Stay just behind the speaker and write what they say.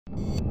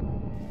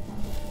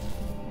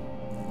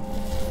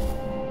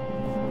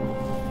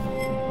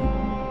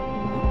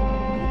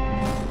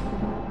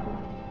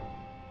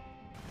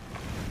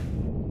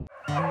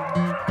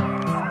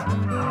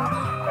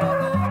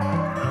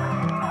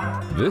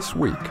This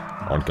week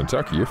on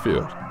Kentucky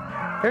Afield.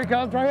 Here he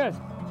comes, right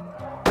here.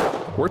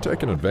 We're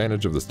taking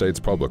advantage of the state's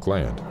public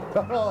land.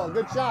 Oh,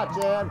 good shot,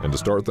 Chad. And to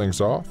start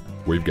things off,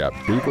 we've got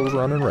beagles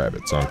running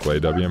rabbits on Clay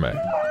WMA.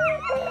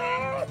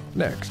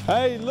 Next.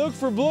 Hey, look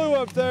for Blue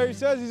up there. He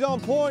says he's on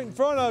point in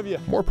front of you.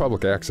 More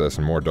public access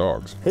and more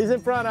dogs. He's in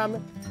front of me.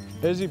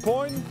 Is he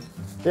pointing?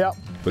 Yep.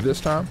 But this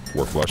time,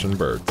 we're flushing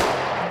birds.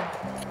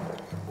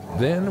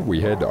 Then we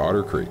head to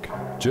Otter Creek,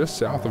 just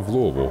south of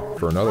Louisville,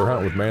 for another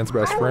hunt with man's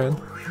best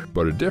friend,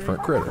 but a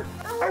different critter.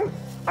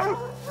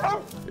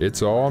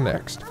 It's all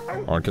next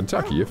on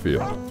Kentucky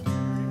Afield.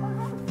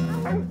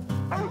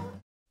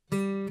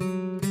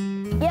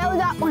 Yeah, we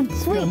got one.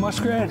 Sweet. Got a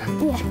muskrat?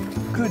 Yeah.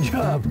 Good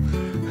job.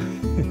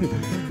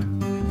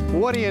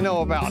 What do you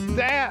know about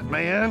that,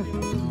 man?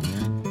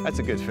 That's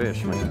a good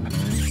fish, man.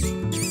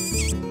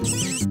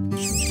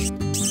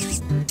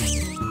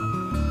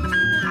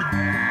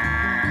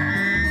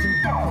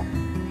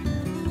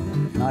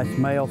 Nice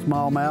male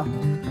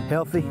smallmouth,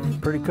 healthy,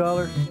 pretty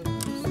color.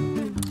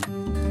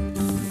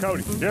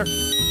 Cody, here.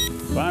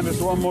 Find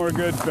us one more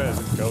good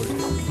pheasant, Cody.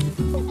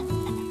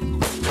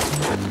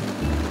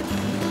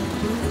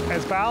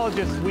 As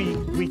biologists,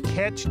 we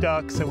catch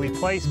ducks and we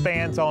place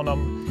bands on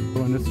them.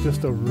 And it's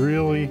just a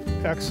really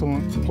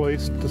excellent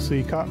place to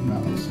see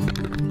cottonmouths.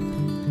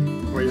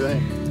 What do you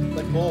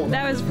think?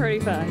 That was pretty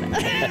fun.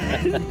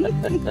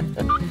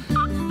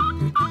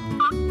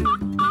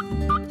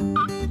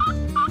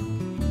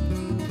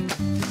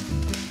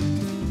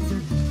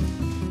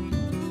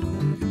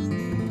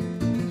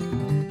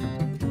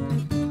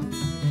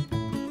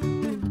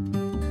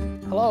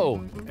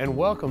 Hello, and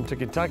welcome to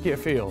Kentucky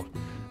Afield.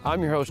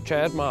 I'm your host,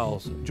 Chad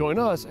Miles. Join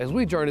us as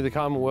we journey the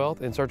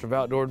Commonwealth in search of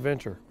outdoor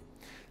adventure.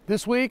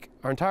 This week,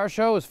 our entire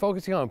show is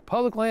focusing on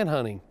public land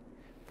hunting.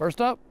 First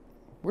up,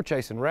 we're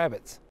chasing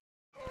rabbits.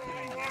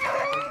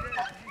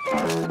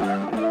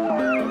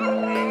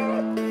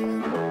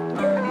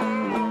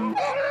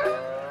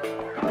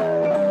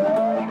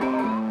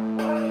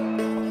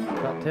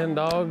 About 10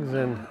 dogs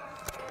and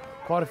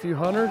quite a few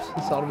hunters.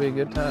 This ought to be a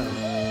good time.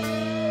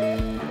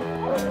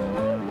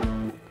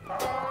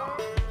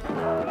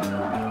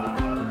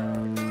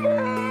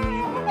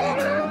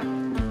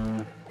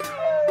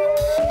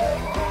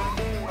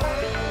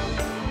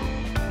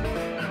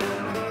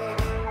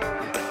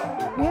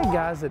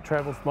 Guys that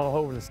travel from all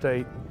over the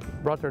state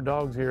brought their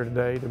dogs here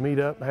today to meet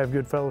up, have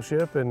good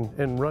fellowship,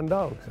 and run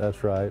dogs.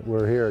 That's right.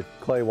 We're here at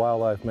Clay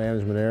Wildlife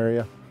Management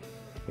Area,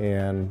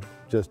 and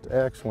just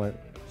excellent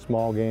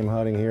small game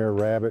hunting here,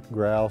 rabbit,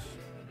 grouse,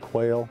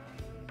 quail.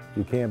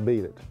 You can't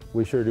beat it.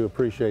 We sure do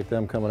appreciate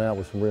them coming out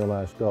with some real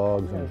nice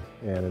dogs and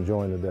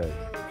enjoying the day.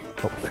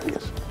 Oh, there he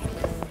is.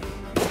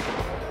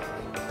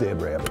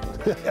 Dead rabbit.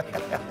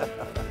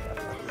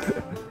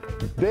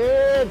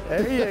 Dead!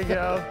 There you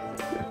go.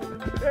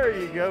 There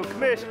you go,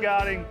 Kmish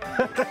got him.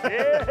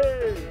 Yeah.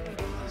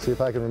 See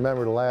if I can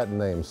remember the Latin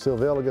name,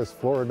 Silvilagus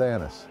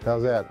floridanus.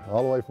 How's that?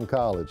 All the way from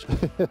college.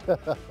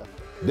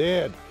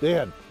 Dead,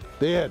 dead,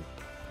 dead,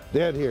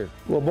 dead here.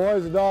 Well,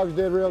 boys, the dogs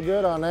did real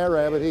good on that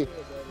rabbit. He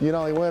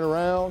went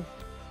around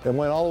and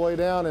went all the way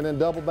down and then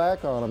doubled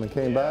back on him and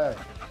came back.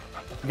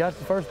 You got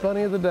the first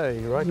bunny of the day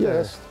right there.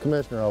 Yes, the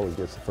commissioner always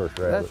gets the first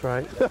rabbit. That's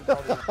right.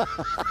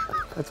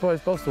 That's the way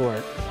it's supposed to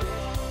work.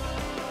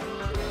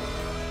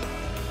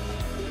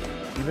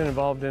 You've been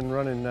involved in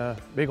running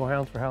beagle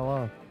hounds for how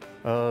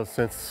long?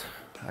 Since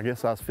I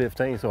guess I was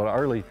 15, so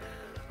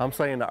I'm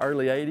saying the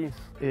early 80s.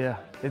 Yeah,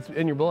 it's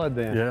in your blood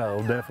then. Yeah,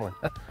 oh, definitely,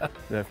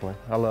 definitely.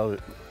 I love it.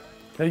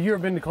 Have you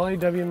ever been to Clay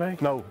WMA?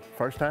 No,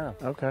 first time.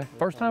 Okay,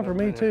 first time for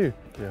me too.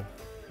 Yeah.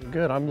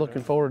 Good, I'm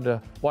looking forward to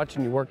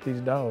watching you work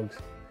these dogs.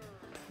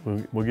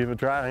 We'll give it a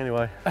try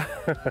anyway.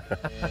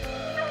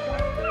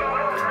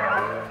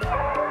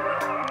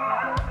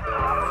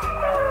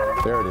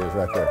 There it is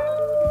right there.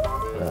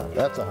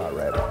 That's a hot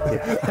rabbit.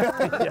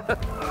 Yeah.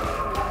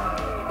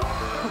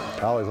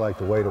 I always like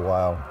to wait a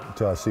while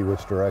until I see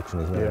which direction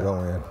he's going to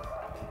go in.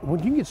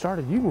 When you get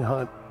started, you can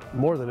hunt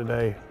more than a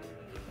day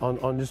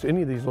on just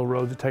any of these little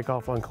roads that take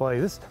off on clay.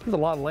 There's a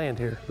lot of land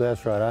here.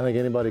 That's right. I think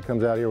anybody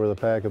comes out here with a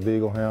pack of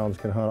beagle hounds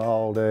can hunt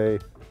all day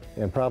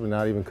and probably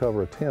not even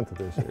cover a tenth of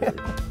this area.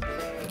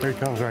 Here he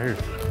comes right here.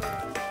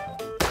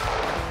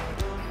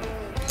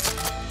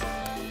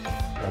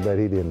 I bet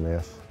he didn't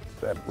miss.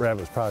 That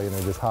rabbit's probably in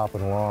there just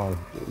hopping along.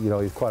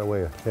 He's quite a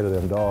way ahead of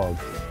them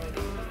dogs.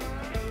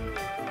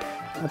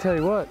 I tell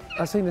you what,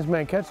 I've seen this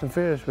man catch some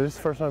fish, but it's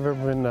the first time I've ever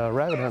been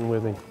rabbit hunting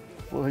with him.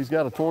 Well, he's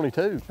got a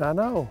 22. I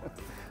know.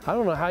 I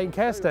don't know how you can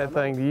cast that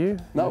thing, do you?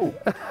 No.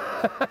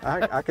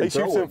 I can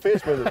shoot some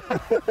fish with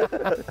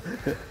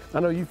it. I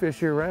know you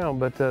fish year round,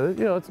 but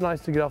it's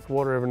nice to get off the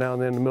water every now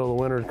and then in the middle of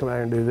the winter to come out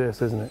here and do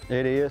this, isn't it?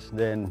 It is.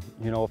 Then,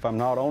 if I'm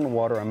not on the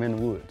water, I'm in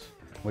the woods.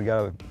 We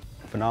got a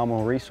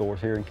phenomenal resource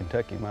here in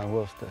Kentucky. Might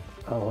as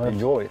well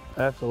enjoy it.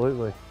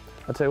 Absolutely.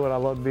 I tell you what, I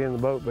love to be in the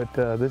boat, but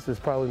this is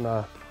probably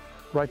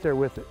right there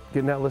with it.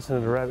 Getting out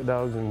listening to rabbit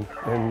dogs and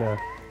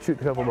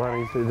shooting a couple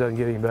bunnies, it doesn't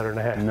get any better than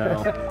that.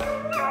 No.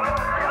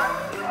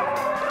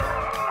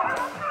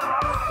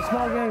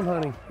 Small game game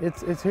hunting.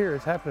 It's here.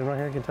 It's happening right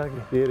here in Kentucky.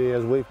 It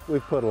is. We've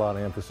put a lot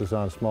of emphasis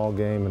on small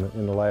game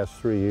in the last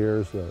 3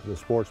 years. The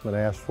sportsmen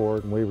asked for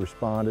it, and we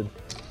responded.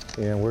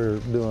 And we're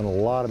doing a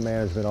lot of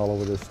management all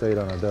over this state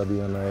on our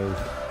WMAs.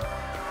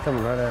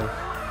 Coming right at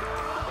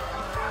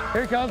us.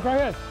 Here he comes,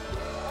 right here.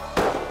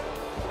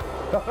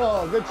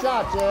 Oh, good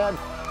shot, Chad.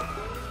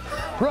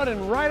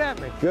 Running right at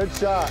me. Good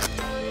shot.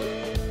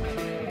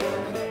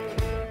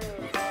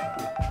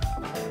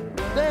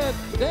 Dead.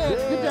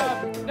 Good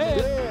job.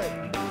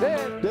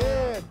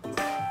 Dead.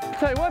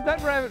 Tell you what,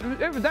 that rabbit,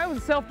 that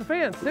was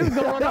self-defense. He was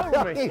going to run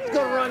over me. He's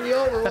going to run you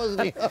over,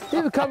 wasn't he?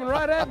 He was coming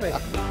right at me.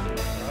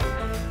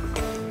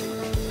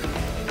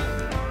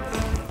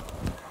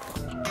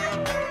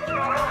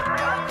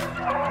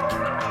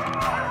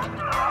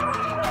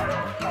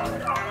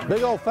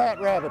 Big old fat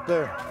rabbit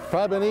there.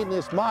 Probably been eating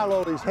this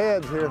Milo, these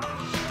heads here.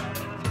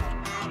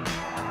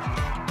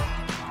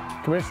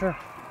 Commissioner,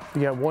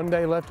 you got 1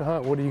 day left to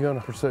hunt. What are you going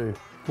to pursue?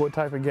 What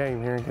type of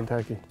game here in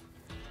Kentucky?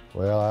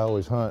 Well, I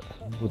always hunt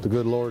what the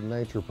good Lord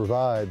nature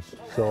provides.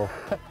 So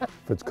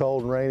if it's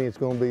cold and rainy, it's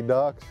going to be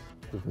ducks.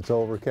 If it's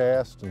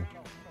overcast and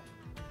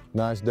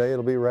nice day,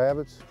 it'll be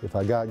rabbits. If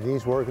I got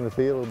geese working the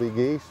field, it'll be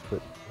geese. But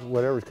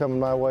whatever's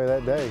coming my way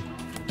that day.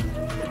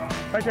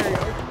 Right there you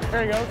go.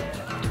 There you go.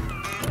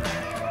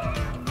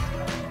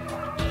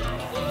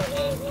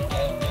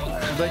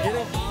 Did they get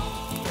him?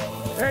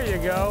 There you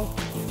go.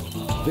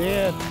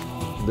 Dead.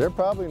 There are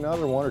probably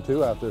another 1 or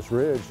 2 out this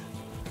ridge.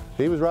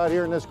 He was right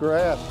here in this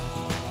grass.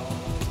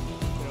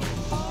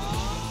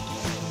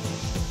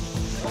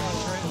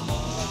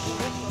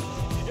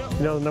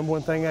 You know, the number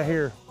one thing I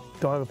hear,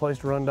 don't have a place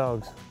to run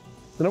dogs.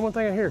 The number one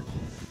thing I hear,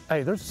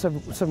 hey, there's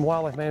some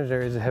wildlife managed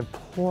areas that have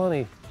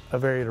plenty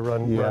of area to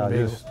run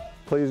vehicles. Just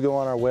please go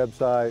on our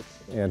website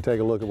and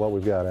take a look at what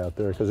we've got out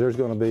there, because there's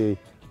going to be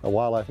a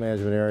wildlife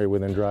management area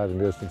within driving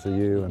distance of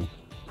you, and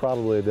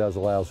probably it does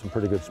allow some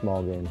pretty good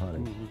small game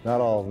hunting.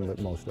 Not all of them, but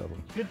most of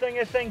them. Good thing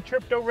that thing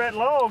tripped over that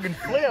log and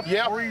flipped.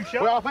 Yeah. Before you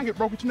shot. Well, I think it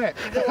broke its neck.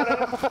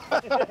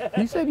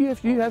 You said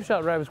you have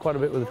shot rabbits quite a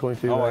bit with a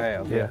 22. Oh, right? I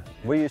have. Yeah.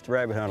 We used to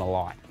rabbit hunt a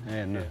lot,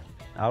 and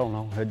I don't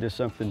know, it's just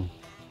something.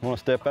 I want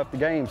to step up the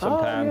game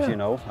sometimes, you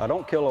know. I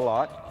don't kill a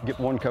lot. Get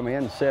one come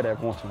in and set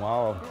every once in a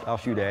while. I'll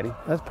shoot at him.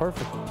 That's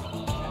perfect.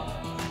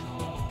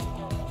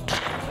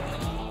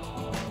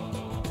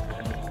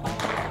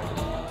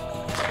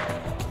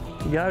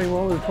 You got him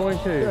on with a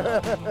 22.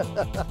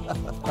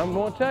 I'm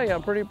going to tell you,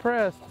 I'm pretty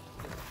impressed.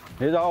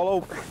 He's all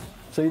over.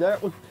 See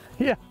that one?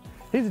 Yeah,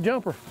 he's a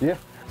jumper. Yeah.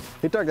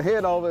 He took the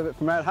head off of it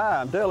from that high,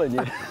 I'm telling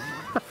you.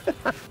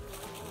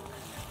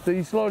 So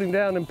you slowed him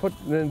down and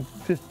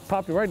just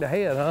popped him right in the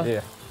head, huh?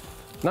 Yeah.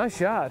 Nice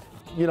shot.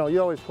 You know,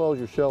 you always close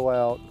your show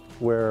out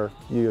where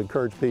you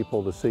encourage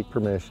people to seek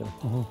permission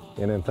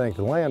and then thank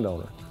the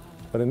landowner.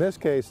 But in this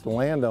case, the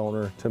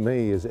landowner, to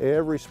me, is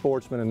every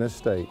sportsman in this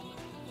state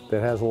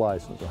that has a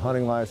license, a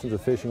hunting license, a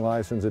fishing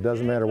license. It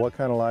doesn't matter what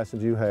kind of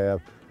license you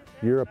have.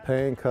 You're a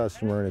paying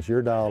customer, and it's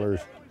your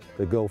dollars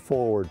that go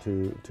forward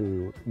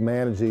to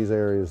manage these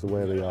areas the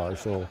way they are.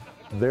 So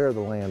they're the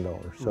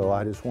landowner. So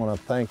I just want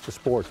to thank the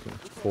sportsmen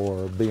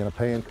for being a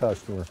paying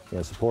customer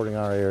and supporting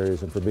our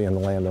areas, and for being the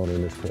landowner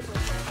in this case.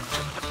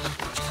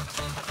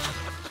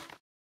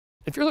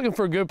 If you're looking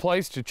for a good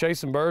place to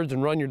chase some birds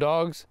and run your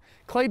dogs,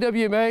 Clay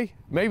WMA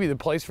may be the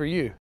place for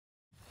you.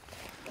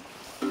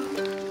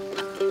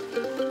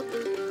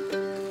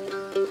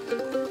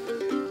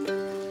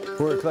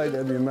 We're at Clay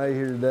WMA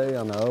here today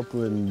on the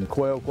upland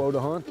quail quota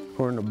hunt.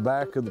 We're in the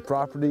back of the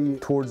property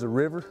towards the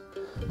river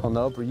on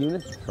the upper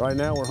unit. Right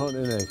now we're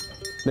hunting in a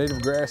native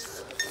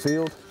grass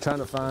field, trying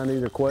to find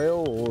either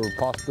quail or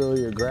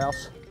possibly a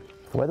grouse.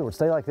 If the weather would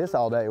stay like this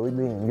all day, we'd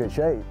be in good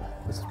shape.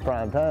 This is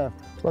prime time.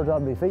 Birds ought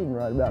to be feeding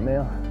right about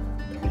now.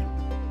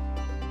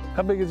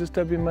 How big is this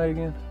WMA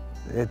again?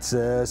 It's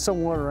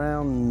somewhere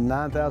around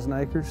 9,000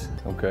 acres.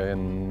 Okay,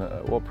 and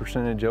what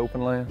percentage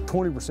open land?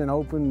 20%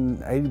 open,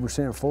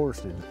 80%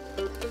 forested.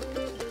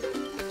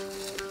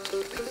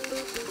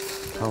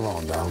 Come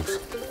on, dogs.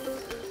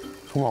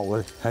 Come on,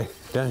 Willie. Hey,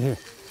 down here.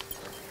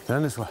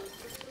 Down this way.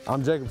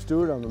 I'm Jacob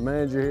Stewart. I'm the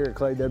manager here at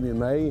Clay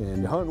WMA,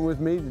 and hunting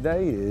with me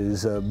today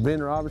is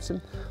Ben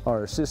Robertson,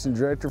 our assistant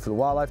director for the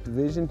wildlife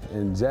division,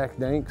 and Zach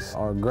Danks,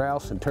 our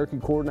grouse and turkey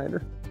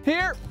coordinator.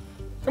 Here,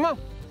 come on.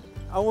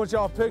 I want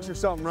y'all to picture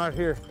something right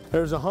here.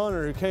 There's a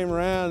hunter who came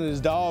around and his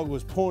dog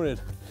was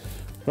pointed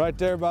right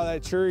there by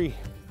that tree.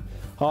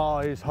 Oh,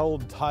 he's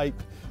holding tight.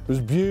 It was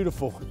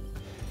beautiful.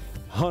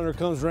 Hunter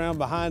comes around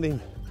behind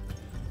him,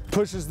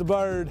 pushes the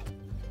bird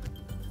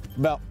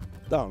about,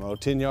 I don't know,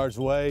 10 yards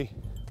away.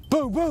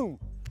 Boom, boom,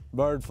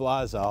 bird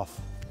flies off.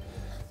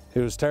 It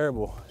was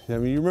terrible. I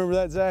mean, you remember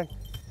that, Zach?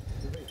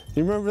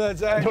 You remember that,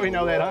 Zach? Do we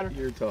know that, Hunter?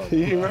 You're talking.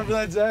 You remember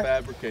that, Zach?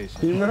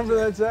 Fabrication. You remember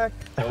that, Zach?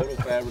 Total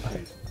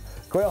fabrication.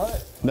 Quail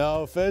hunt?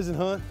 No, pheasant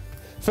hunt.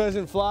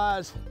 Pheasant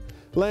flies,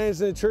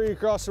 lands in a tree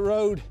across the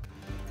road.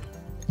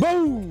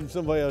 Boom!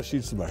 Somebody else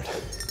shoots the bird.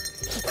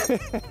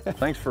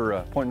 Thanks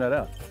for pointing that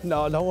out.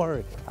 No, don't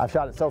worry. I've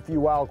shot at so few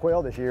wild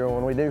quail this year.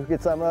 When we do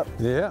get something up,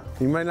 Yeah,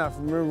 you may not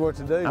remember what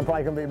to do. I'm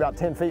probably gonna be about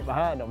 10 feet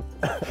behind them.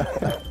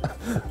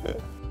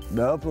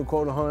 The upland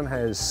quota hunt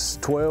has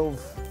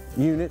 12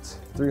 units,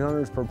 3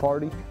 hunters per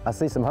party. I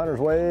see some hunters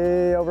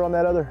way over on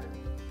that other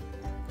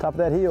top of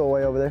that hill,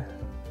 way over there.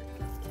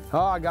 Oh,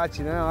 I got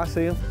you now. I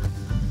see them.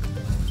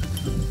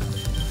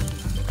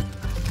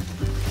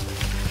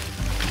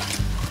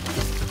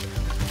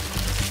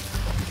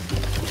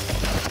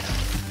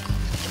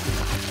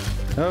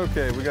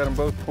 Okay, we got them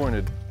both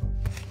pointed.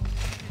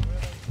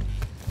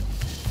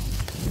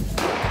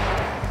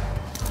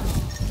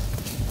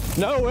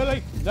 No,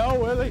 Willie. No,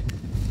 Willie.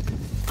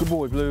 Good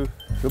boy, Blue.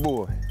 Good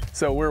boy.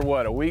 So we're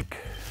what, a week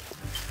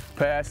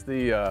past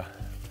the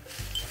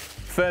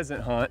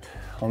pheasant hunt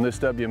on this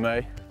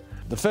WMA.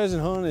 The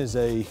pheasant hunt is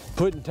a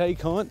put and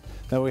take hunt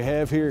that we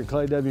have here at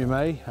Clay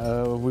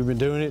WMA. We've been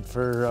doing it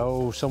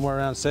for somewhere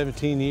around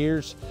 17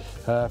 years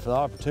for the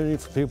opportunity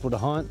for people to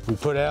hunt. We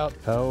put out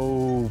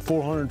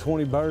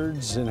 420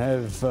 birds and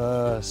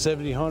have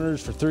 70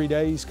 hunters for 3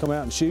 days come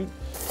out and shoot.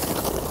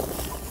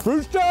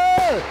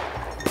 Rooster!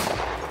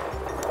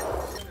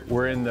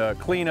 We're in the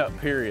cleanup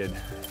period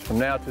from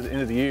now to the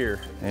end of the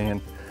year,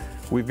 and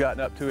we've gotten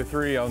up 2 or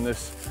 3 on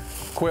this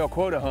quail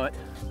quota hunt.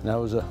 That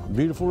was a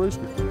beautiful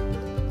rooster.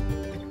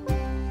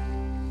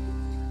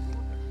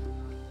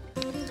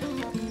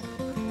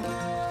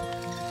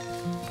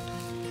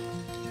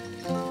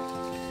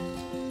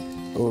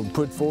 We're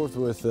put forth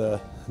with the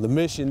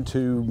mission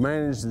to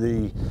manage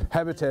the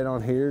habitat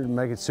on here to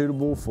make it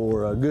suitable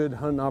for good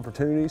hunting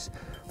opportunities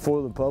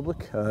for the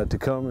public to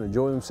come and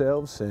enjoy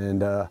themselves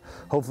and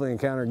hopefully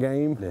encounter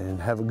game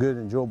and have a good,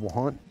 enjoyable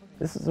hunt.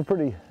 This is a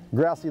pretty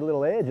grousey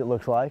little edge, it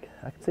looks like.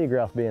 I can see a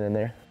grouse being in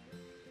there.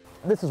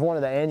 This is one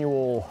of the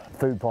annual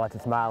food plots.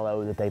 It's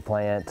milo that they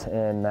plant,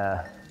 and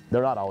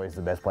they're not always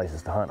the best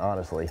places to hunt,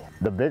 honestly.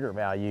 The bigger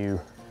value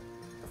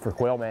for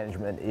quail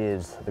management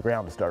is the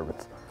ground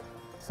disturbance.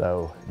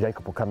 So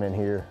Jacob will come in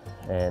here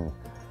and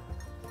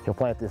he'll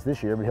plant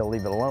this year, but he'll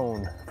leave it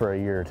alone for a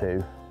year or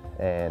two.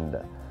 And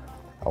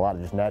a lot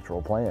of just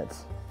natural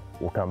plants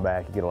will come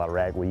back. You get a lot of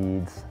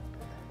ragweeds,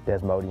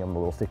 desmodium, a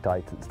little stick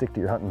to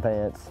your hunting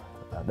pants.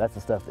 That's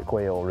the stuff that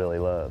quail really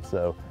love.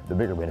 So the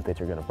bigger benefits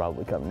are gonna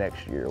probably come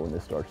next year when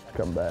this starts to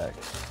come back.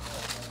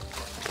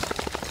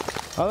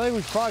 I think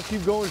we should probably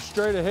keep going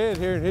straight ahead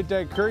here and hit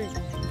that creek.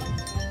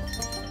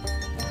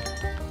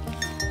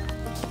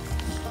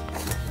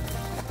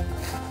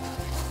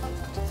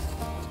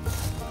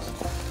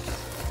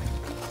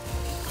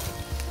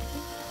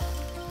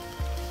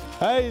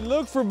 Hey,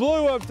 look for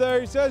Blue up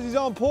there. He says he's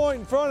on point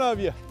in front of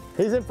you.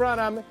 He's in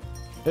front of me.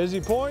 Is he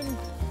pointing?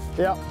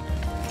 Yep.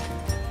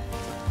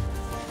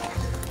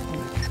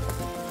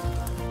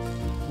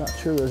 Not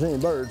sure there's any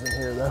birds in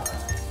here though.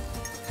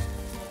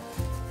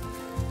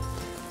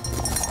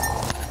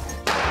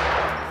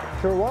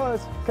 Sure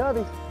was,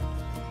 covey.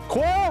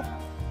 Quail?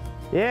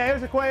 Yeah,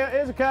 here's a quail,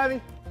 here's a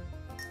covey.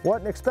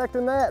 Wasn't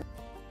expecting that.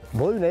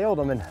 Blue nailed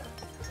him, and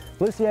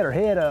Lucy had her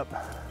head up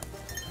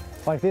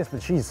like this,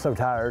 but she's so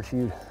tired,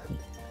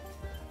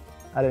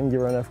 I didn't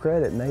give her enough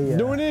credit. And they,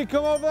 do we need to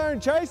come over there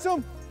and chase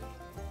them?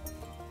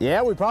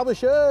 Yeah, we probably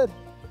should.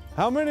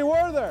 How many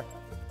were there?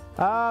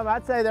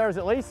 I'd say there was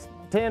at least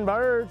 10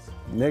 birds.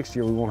 Next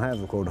year we won't have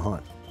the quota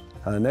hunt.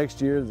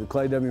 Next year the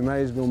Clay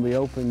WMA is going to be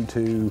open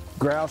to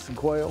grouse and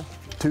quail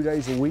 2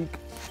 days a week,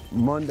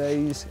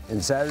 Mondays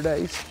and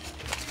Saturdays.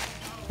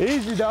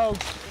 Easy, dog.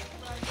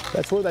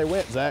 That's where they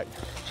went, Zach.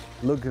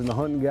 Look in the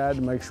hunting guide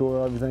to make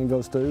sure everything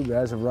goes through, but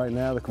as of right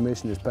now, the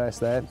commission has passed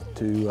that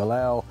to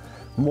allow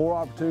more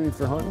opportunity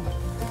for hunting.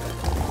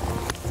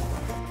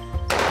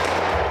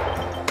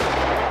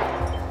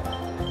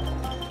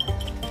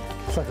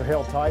 Looks like they're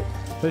held tight.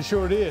 They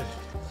sure did.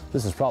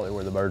 This is probably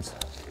where the birds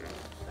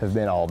have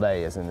been all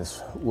day, is in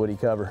this woody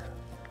cover,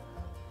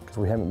 because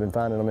we haven't been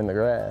finding them in the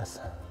grass.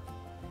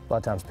 A lot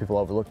of times people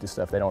overlook this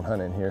stuff. They don't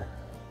hunt in here.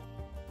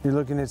 You're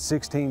looking at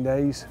 16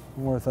 days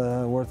worth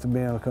of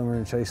being able to come here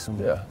and chase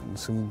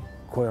some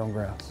quail and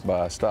grouse.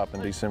 By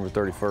stopping December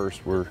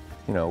 31st,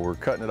 we're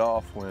cutting it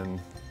off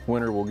when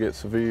winter will get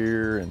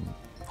severe and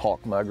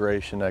hawk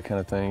migration, that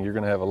kind of thing. You're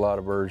going to have a lot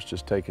of birds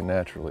just taken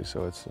naturally,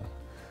 so that's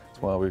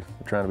why we're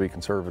trying to be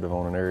conservative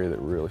on an area that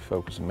we really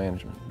focus on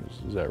management.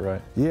 Is that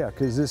right? Yeah,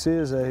 because this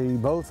is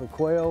both a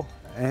quail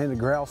and a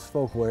grouse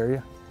focal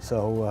area,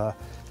 so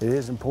it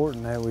is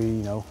important that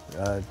we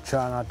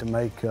try not to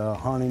make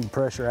hunting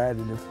pressure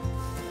additive.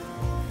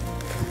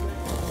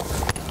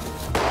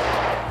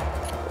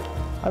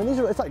 I mean,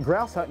 it's like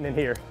grouse hunting in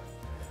here.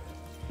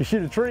 You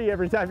shoot a tree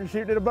every time you're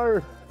shooting at a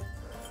bird.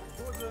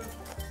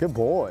 Good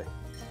boy.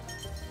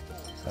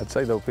 I'd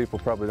say though people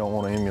probably don't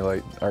want to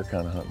emulate our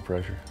kind of hunting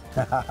pressure.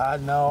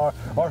 No,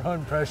 our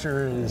hunting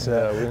pressure is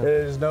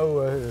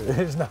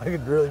not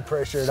really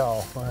pressure at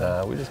all.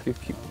 We just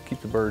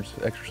keep the birds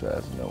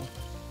exercising though.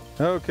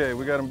 Okay,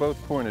 we got them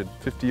both pointed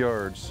 50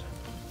 yards.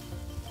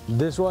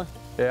 This way?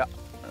 Yeah,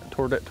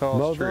 toward that tallest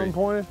both tree. Both of them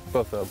pointed?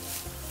 Both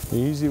of them.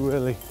 Easy,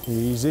 Willie,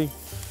 easy.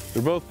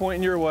 They're both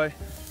pointing your way.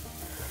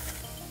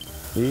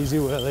 Easy,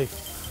 Willie.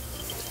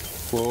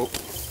 Whoa.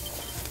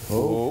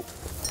 Whoa.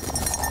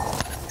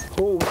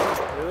 Oh,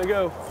 there they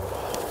go.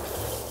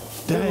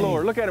 Good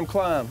Lord, look at them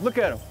climb. Look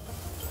at them.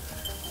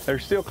 They're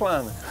still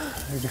climbing.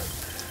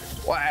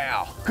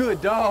 Wow,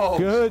 good dog.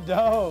 Good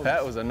dog.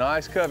 That was a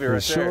nice covey right there.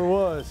 It sure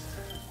was.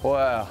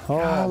 Wow. Oh,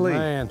 golly.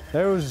 Man,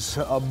 there was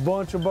a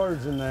bunch of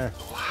birds in there.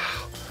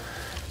 Wow.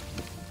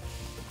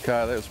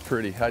 God, that was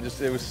pretty.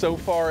 It was so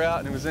far out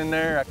and it was in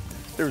there.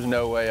 There was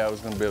no way I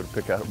was going to be able to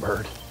pick out a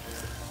bird.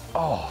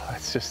 Oh,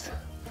 that's just,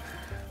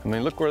 I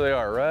mean, look where they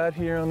are, right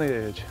here on the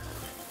edge.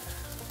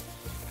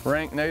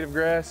 Rank native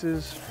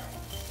grasses,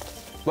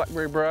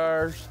 blackberry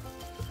briars,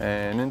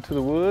 and into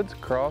the woods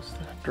across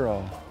the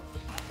draw.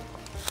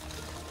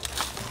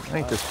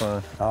 Ain't this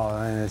fun? Oh,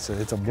 man, it's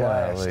a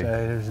blast.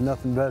 There's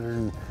nothing better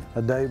than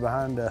a day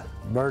behind a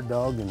bird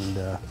dog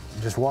and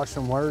just watch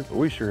them work.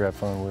 We sure have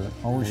fun with it.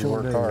 Oh, we sure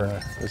work do.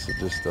 hard. This is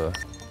just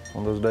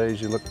one of those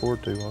days you look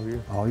forward to all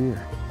year. All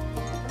year.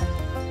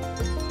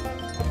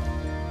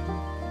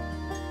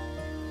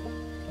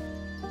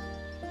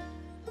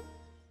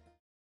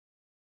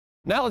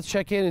 Now let's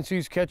check in and see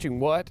who's catching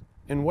what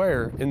and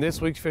where in this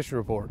week's fishing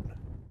report.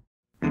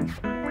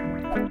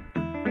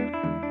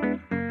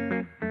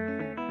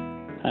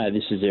 Hi,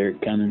 this is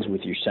Eric Cummins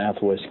with your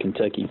Southwest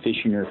Kentucky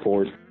Fishing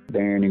Report.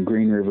 Barren and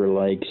Green River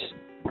Lakes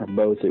are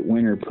both at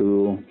winter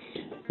pool,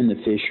 and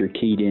the fish are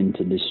keyed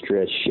into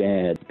distressed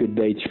shad. Good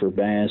baits for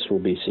bass will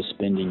be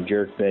suspending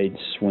jerk baits,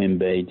 swim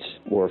baits,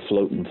 or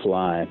floating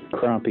fly.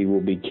 Crappie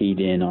will be keyed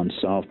in on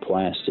soft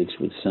plastics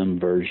with some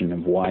version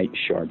of white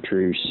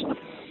chartreuse,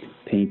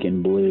 pink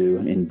and blue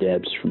in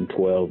depths from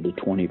 12 to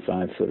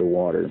 25 foot of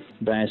water.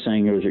 Bass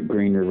anglers at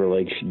Green River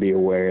Lake should be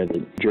aware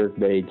that jerk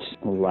baits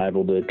are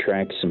liable to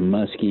attract some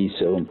muskies,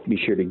 so be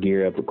sure to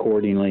gear up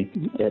accordingly.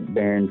 At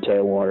barren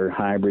tailwater,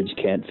 hybrids,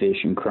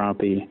 catfish, and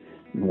crappie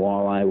and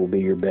walleye will be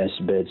your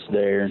best bets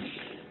there.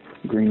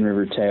 Green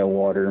River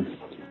tailwater,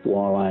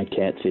 walleye,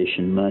 catfish,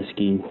 and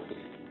muskie.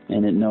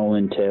 And at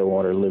Nolan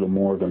tailwater, a little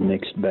more of a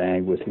mixed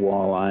bag with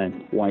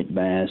walleye, white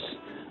bass,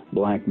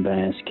 black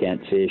bass,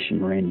 catfish,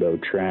 and rainbow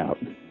trout.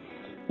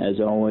 As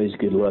always,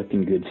 good luck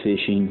and good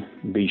fishing.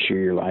 Be sure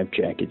your life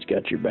jacket's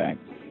got your back.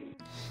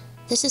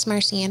 This is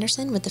Marcy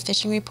Anderson with the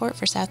Fishing Report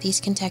for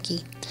Southeast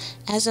Kentucky.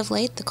 As of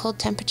late, the cold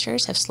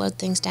temperatures have slowed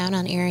things down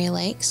on area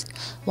lakes.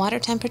 Water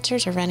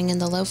temperatures are running in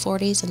the low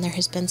 40s and there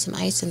has been some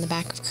ice in the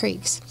back of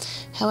creeks.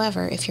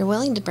 However, if you're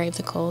willing to brave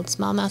the cold,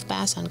 smallmouth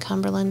bass on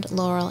Cumberland,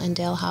 Laurel, and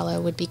Dale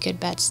Hollow would be good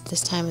bets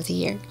this time of the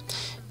year.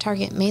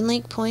 Target main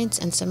lake points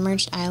and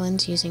submerged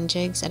islands using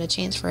jigs at a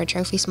chance for a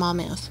trophy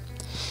smallmouth.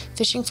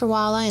 Fishing for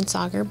walleye and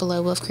sauger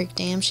below Wolf Creek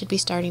Dam should be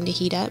starting to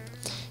heat up.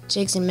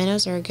 Jigs and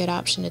minnows are a good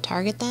option to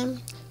target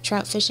them.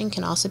 Trout fishing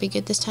can also be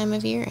good this time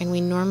of year, and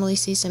we normally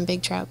see some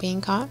big trout being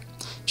caught.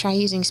 Try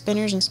using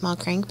spinners and small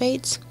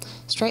crankbaits.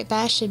 Striped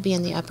bass should be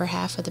in the upper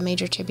half of the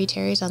major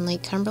tributaries on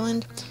Lake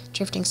Cumberland.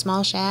 Drifting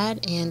small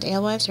shad and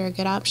alewives are a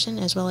good option,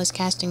 as well as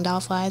casting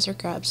dollflies or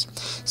grubs.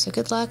 So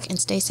good luck and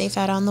stay safe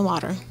out on the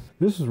water.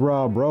 This is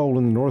Rob Roll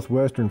in the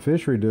Northwestern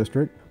Fishery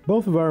District.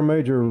 Both of our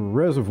major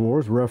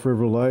reservoirs, Rough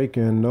River Lake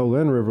and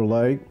Nolin River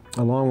Lake,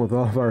 along with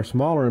all of our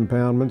smaller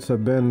impoundments,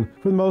 have been,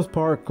 for the most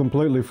part,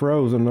 completely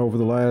frozen over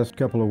the last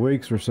couple of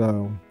weeks or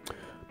so.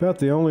 About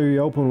the only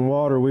open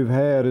water we've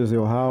had is the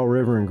Ohio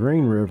River and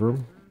Green River.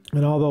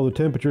 And although the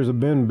temperatures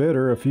have been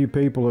bitter, a few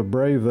people have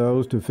braved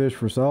those to fish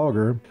for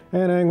sauger,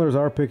 and anglers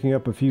are picking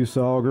up a few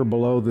sauger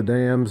below the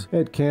dams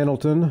at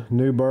Candleton,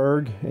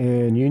 Newburgh,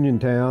 and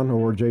Uniontown,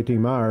 or J.T.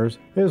 Myers,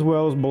 as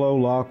well as below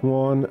Lock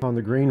 1 on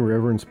the Green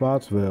River in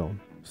Spotsville.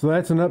 So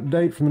that's an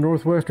update from the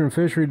Northwestern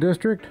Fishery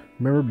District.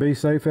 Remember, be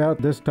safe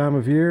out this time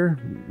of year.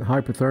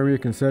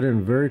 Hypothermia can set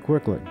in very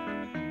quickly.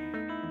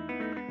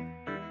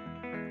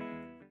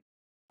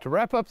 To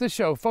wrap up this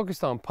show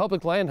focused on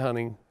public land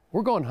hunting,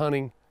 we're going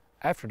hunting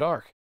after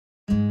dark.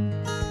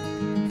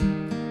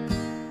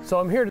 So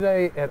I'm here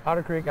today at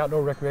Otter Creek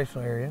Outdoor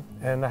Recreational Area,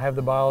 and I have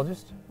the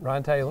biologist,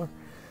 Ryan Taylor.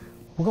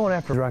 We're going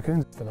after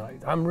raccoons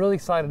tonight. I'm really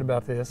excited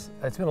about this.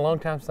 It's been a long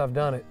time since I've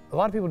done it. A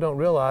lot of people don't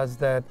realize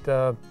that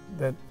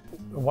that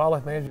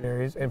wildlife management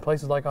areas and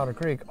places like Otter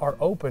Creek are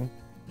open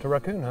to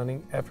raccoon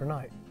hunting after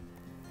night.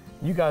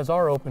 You guys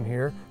are open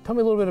here. Tell me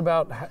a little bit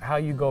about how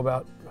you go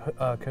about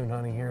coon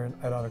hunting here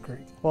at Otter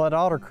Creek. Well, at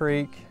Otter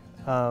Creek,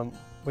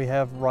 we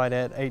have right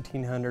at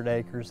 1,800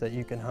 acres that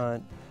you can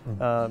hunt.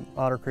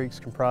 Otter Creek's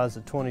comprised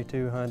of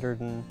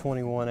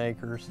 2,221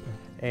 acres,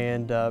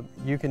 and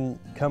you can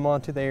come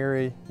onto the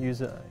area,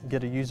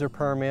 get a user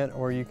permit,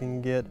 or you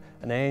can get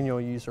an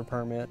annual user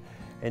permit,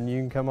 and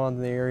you can come onto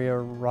the area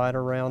right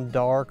around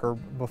dark or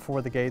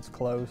before the gates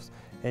close,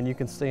 and you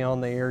can stay on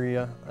the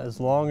area as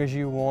long as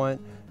you want.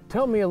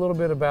 Tell me a little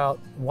bit about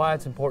why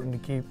it's important to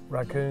keep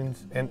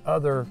raccoons and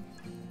other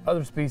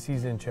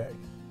species in check.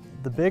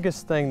 The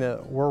biggest thing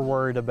that we're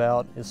worried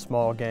about is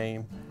small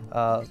game.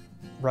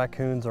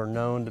 Raccoons are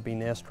known to be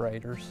nest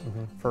raiders.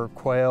 For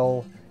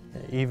quail,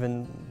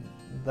 even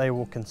they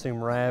will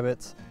consume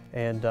rabbits,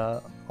 and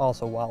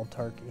also wild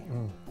turkey.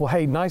 Well,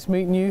 hey, nice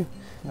meeting you.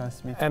 Nice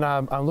to meet you. And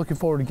I'm looking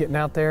forward to getting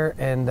out there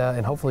and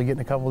hopefully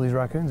getting a couple of these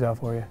raccoons out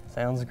for you.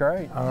 Sounds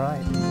great. All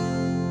right.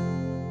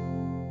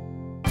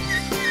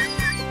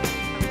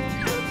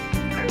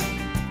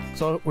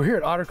 So we're here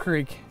at Otter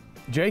Creek.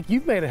 Jake,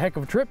 you've made a heck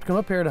of a trip to come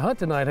up here to hunt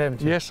tonight,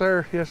 haven't you? Yes,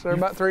 sir. Yes, sir.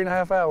 About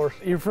 3.5 hours.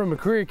 You're from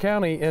McCreary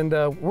County, and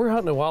we're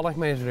hunting a wildlife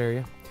management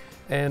area.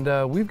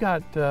 And we've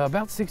got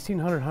about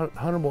 1,600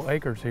 huntable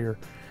acres here.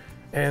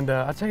 And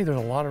I tell you, there's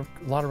a lot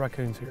of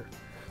raccoons here.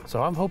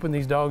 So I'm hoping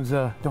these dogs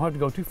don't have to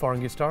go too far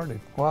and get started.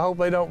 Well, I hope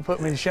they don't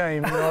put me to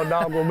shame. You know, a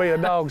dog will be a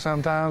dog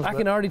sometimes. I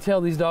can already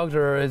tell these dogs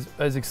are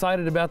as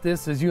excited about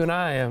this as you and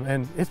I am.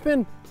 And it's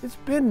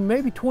been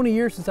maybe 20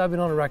 years since I've been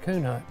on a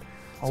raccoon hunt.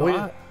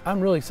 So I'm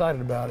really excited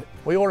about it.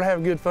 We ought to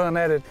have good fun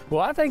at it.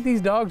 Well, I think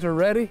these dogs are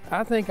ready.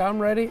 I think I'm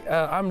ready.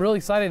 I'm really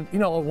excited. You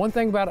know, one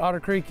thing about Otter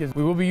Creek is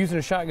we will be using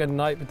a shotgun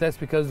tonight, but that's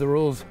because the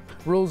rules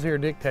here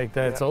dictate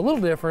that. Yeah. So a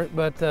little different,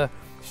 but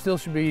still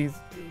should be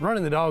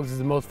running the dogs is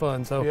the most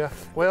fun. So yeah.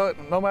 Well,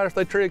 no matter if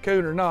they tree a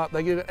coon or not,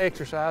 they get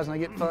exercise and they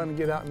get fun and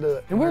get out and do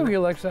it. And we're gonna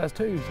get exercise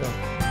too. So.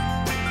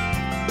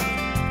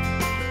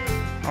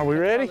 Are we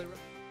ready?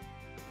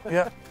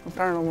 Yeah. I'll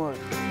turn them loose.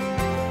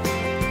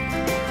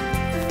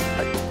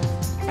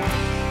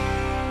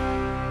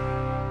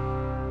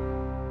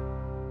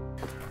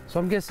 So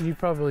I'm guessing you've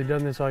probably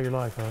done this all your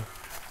life, huh?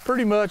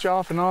 Pretty much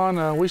off and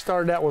on. We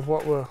started out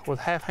with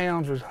half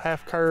hounds, was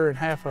half cur and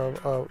half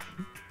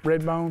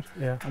red bones.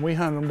 Yeah. And we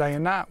hunted them day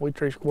and night. We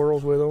tree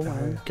squirrels with them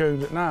and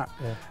coons at night.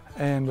 Yeah.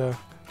 And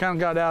kind of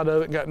got out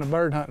of it, got into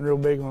bird hunting real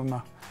big with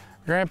my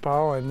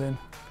grandpa, and then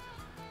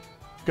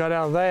got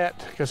out of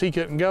that because he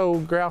couldn't go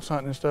grouse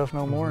hunting and stuff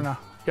no more. And the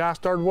guy I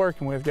started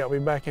working with got me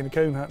back into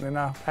coon hunting, and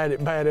I've had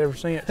it bad ever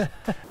since.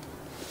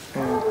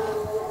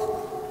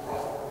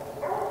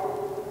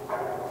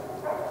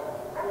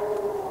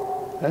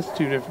 That's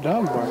two different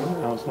dogs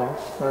barking. No, it's not.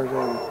 There's a...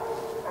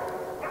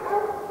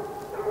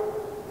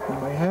 You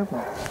may have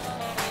one.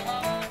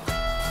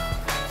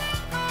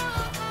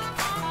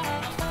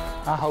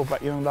 I hope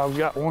that young dog's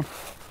got one.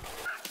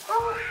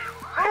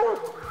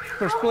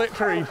 They're split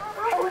trees.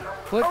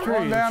 Split trees.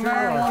 One down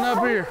there and one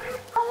up here.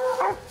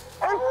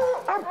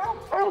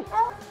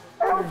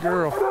 Good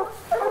girl.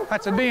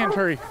 That's a den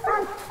tree.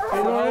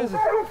 Sure is.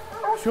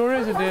 Sure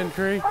is a den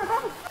tree.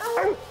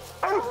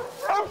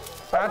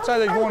 I'd say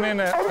there's one in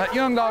there. That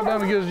young dog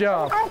done a good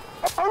job.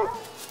 Come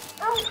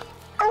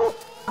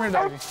here,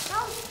 Daisy.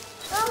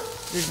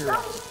 Good girl.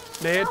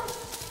 Dead.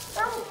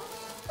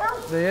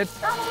 Dead.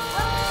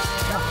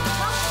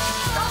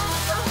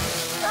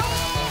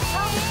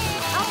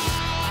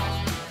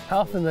 How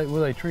often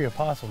will they tree a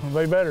possum?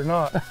 They better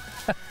not.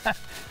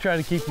 Try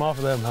to keep them off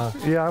of them, huh?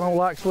 Yeah, I don't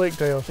like slick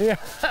tails. Yeah.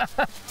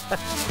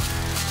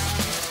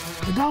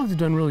 The dogs have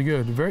done really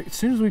good. As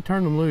soon as we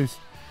turned them loose,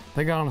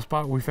 they got on a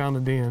spot where we found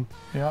a den.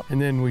 Yep.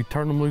 And then we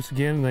turned them loose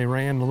again and they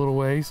ran a little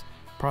ways.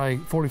 Probably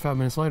 45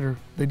 minutes later,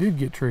 they did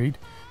get treed.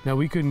 Now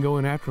we couldn't go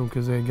in after them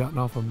because they had gotten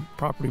off a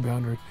property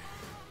boundary.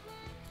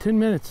 10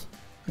 minutes,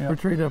 yep. We're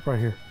treed up right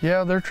here.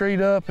 Yeah, they're treed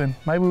up, and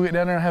maybe we get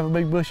down there and have a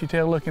big bushy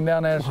tail looking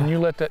down at us and you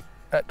let that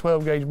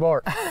 12 gauge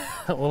bark.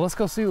 Well, let's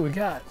go see what we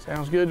got.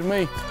 Sounds good to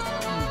me.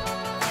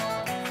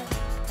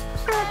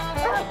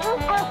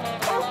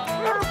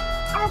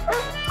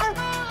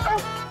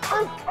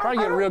 Probably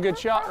get a real good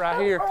shot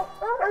right here. All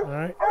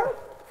right.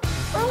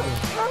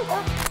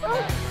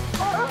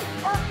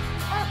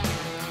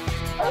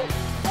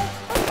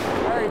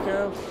 There you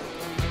go.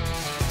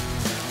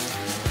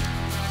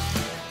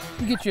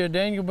 Get you a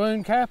Daniel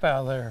Boone cap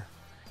out of there.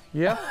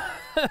 Yeah.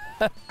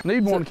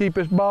 Need one to keep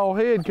this bald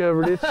head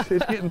covered. It's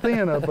getting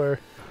thin up there.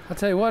 I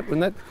tell you what,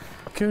 when that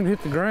coon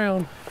hit the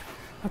ground,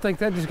 I think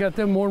that just got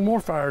them more and more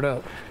fired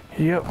up.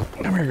 Yep.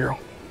 Come here, girl.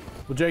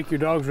 Well, Jake, your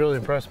dogs really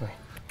impressed me.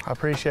 I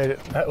appreciate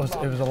it. It was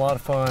a lot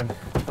of fun.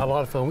 A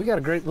lot of fun. We got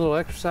a great little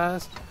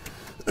exercise.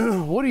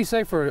 What do you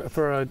say for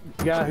a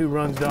guy who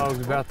runs dogs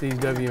about these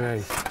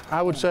WMAs?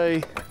 I would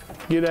say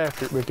get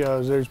after it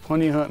because there's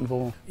plenty of hunting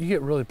for them. You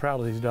get really proud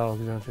of these dogs,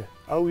 don't you?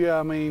 Oh yeah,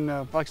 I mean,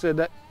 like I said,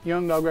 that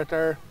young dog right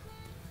there,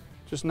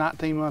 just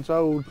 19 months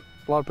old.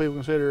 A lot of people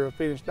consider her a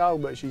finished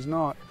dog, but she's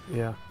not.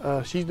 Yeah.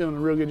 She's doing a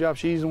real good job.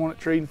 She's the one that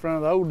treed in front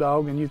of the old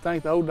dog, and you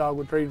think the old dog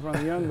would treat in front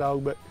of the young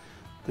dog, but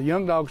the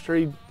young dog's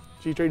treed.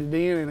 She treated a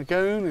den and a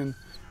coon, and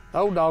the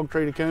old dog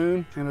treated a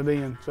coon and a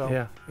den. So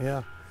yeah,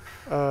 yeah.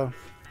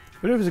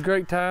 But it was a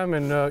great time,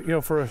 and you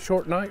know, for a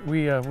short night,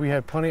 we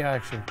had plenty of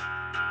action.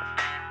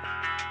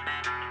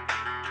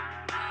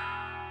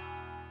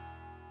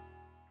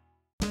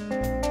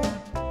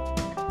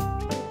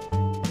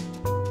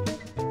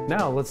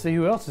 Now let's see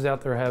who else is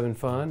out there having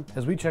fun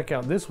as we check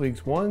out this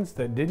week's ones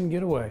that didn't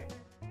get away.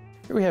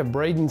 Here we have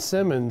Braden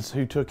Simmons,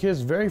 who took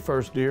his very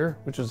first deer,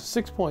 which was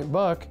a 6-point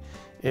buck,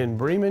 in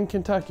Bremen,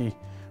 Kentucky.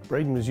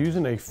 Braden was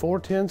using a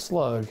 410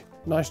 slug.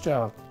 Nice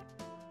job.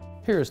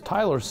 Here's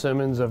Tyler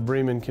Simmons of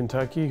Bremen,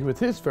 Kentucky, with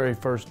his very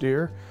first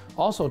deer,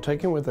 also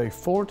taken with a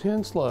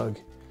 410 slug.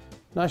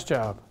 Nice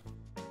job.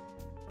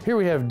 Here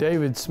we have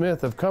David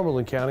Smith of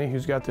Cumberland County,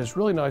 who's got this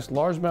really nice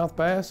largemouth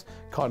bass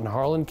caught in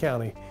Harlan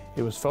County.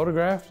 It was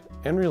photographed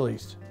and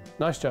released.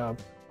 Nice job.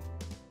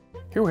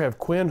 Here we have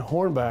Quinn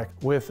Hornback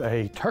with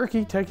a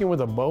turkey taken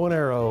with a bow and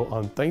arrow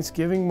on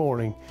Thanksgiving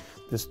morning.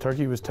 This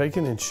turkey was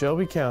taken in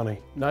Shelby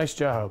County. Nice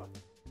job.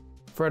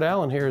 Fred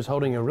Allen here is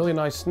holding a really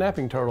nice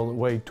snapping turtle that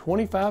weighed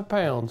 25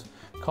 pounds,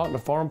 caught in a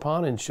farm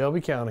pond in Shelby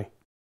County.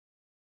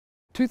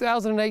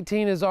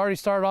 2018 has already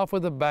started off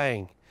with a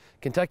bang.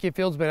 Kentucky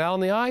Afield's been out on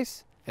the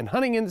ice and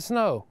hunting in the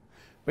snow.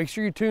 Make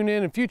sure you tune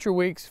in future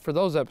weeks for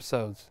those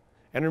episodes.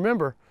 And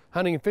remember,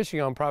 hunting and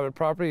fishing on private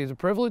property is a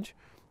privilege.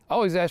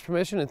 Always ask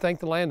permission and thank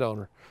the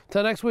landowner.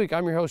 Till next week,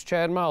 I'm your host,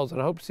 Chad Miles,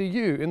 and I hope to see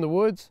you in the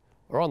woods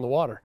or on the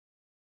water.